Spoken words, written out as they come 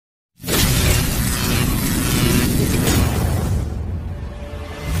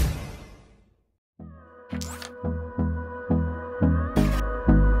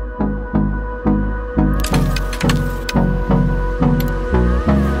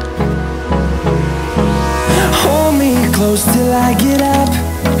close till I get up.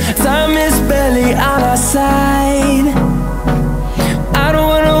 Time is barely on our side. I don't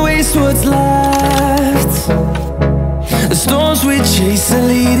wanna waste what's left. The storms we chase are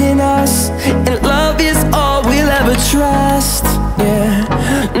leading us, and love is all we'll ever trust. Yeah,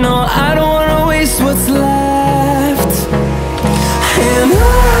 no, I don't wanna waste what's left. And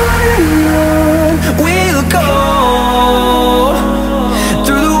on we'll go,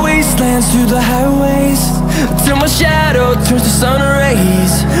 through the wastelands, through the highways, till my shadow turns to sun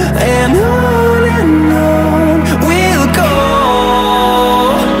rays. And on we'll go,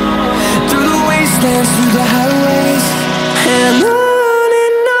 through the wastelands, through the highways, and on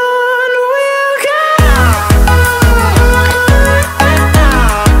we'll go.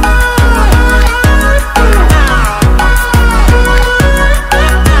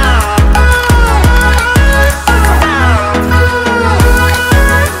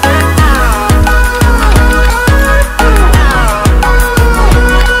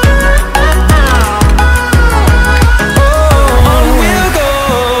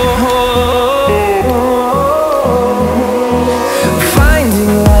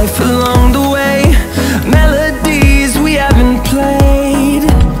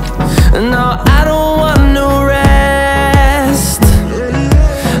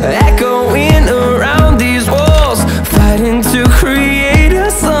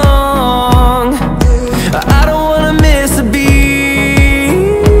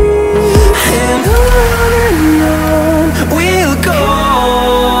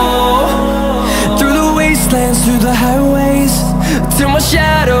 Through the highways, till my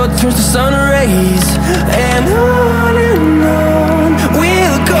shadow turns to sun rays. And on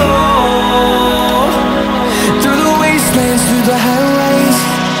we'll go, through the wastelands, through the highways,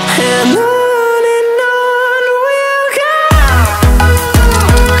 and on we'll go.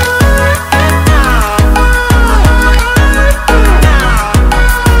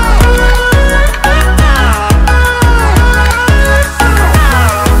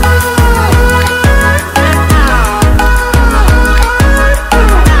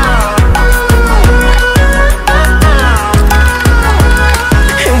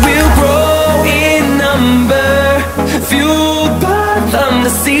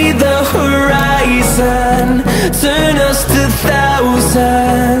 See the horizon turn us to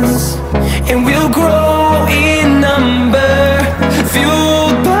thousands, and we'll grow in number,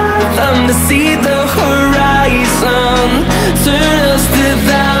 fueled by them to see the horizon turn us to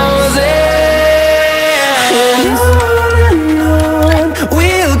thousands. And on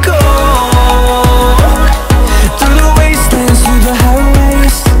we'll go, through the wastelands, through the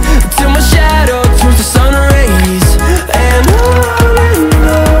highways, till my shadow turns to sun rays. And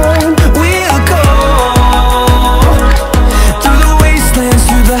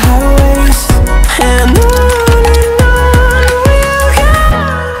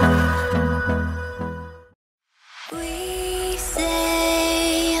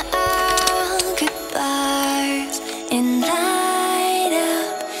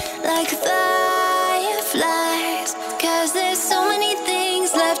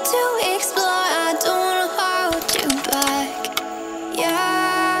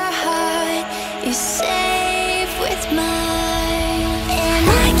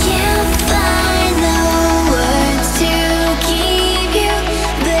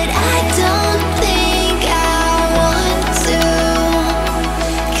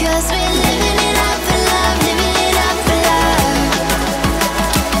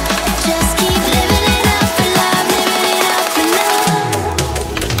just keep living it up for love, living it up for love.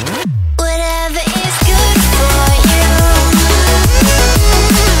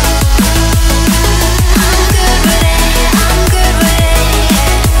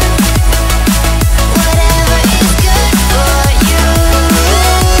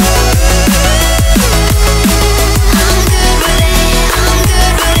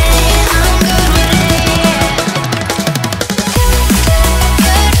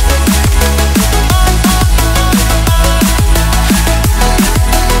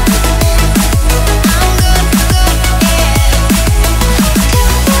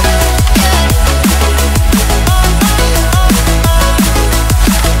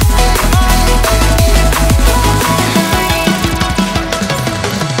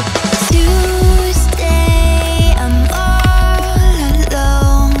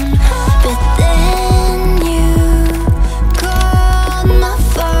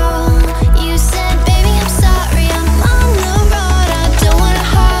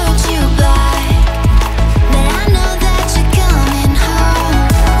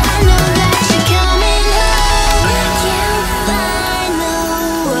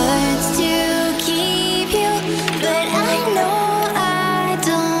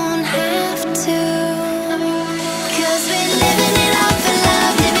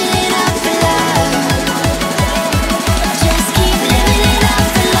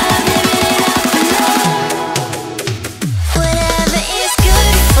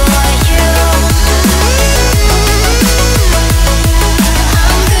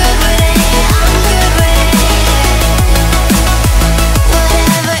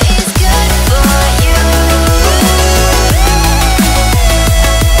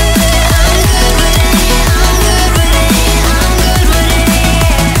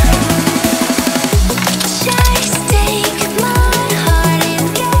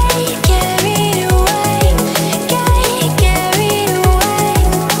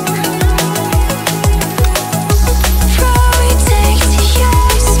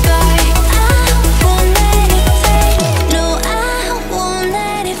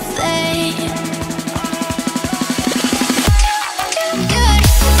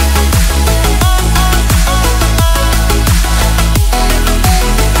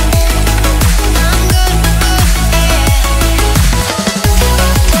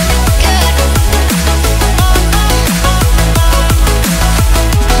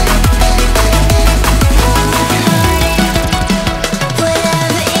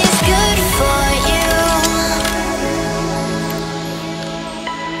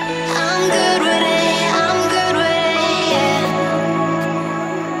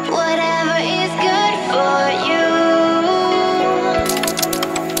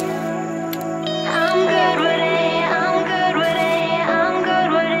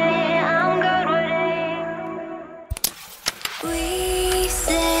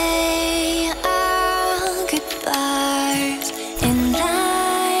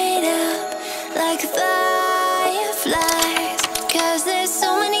 'cause there's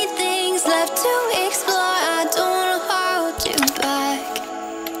so many things left to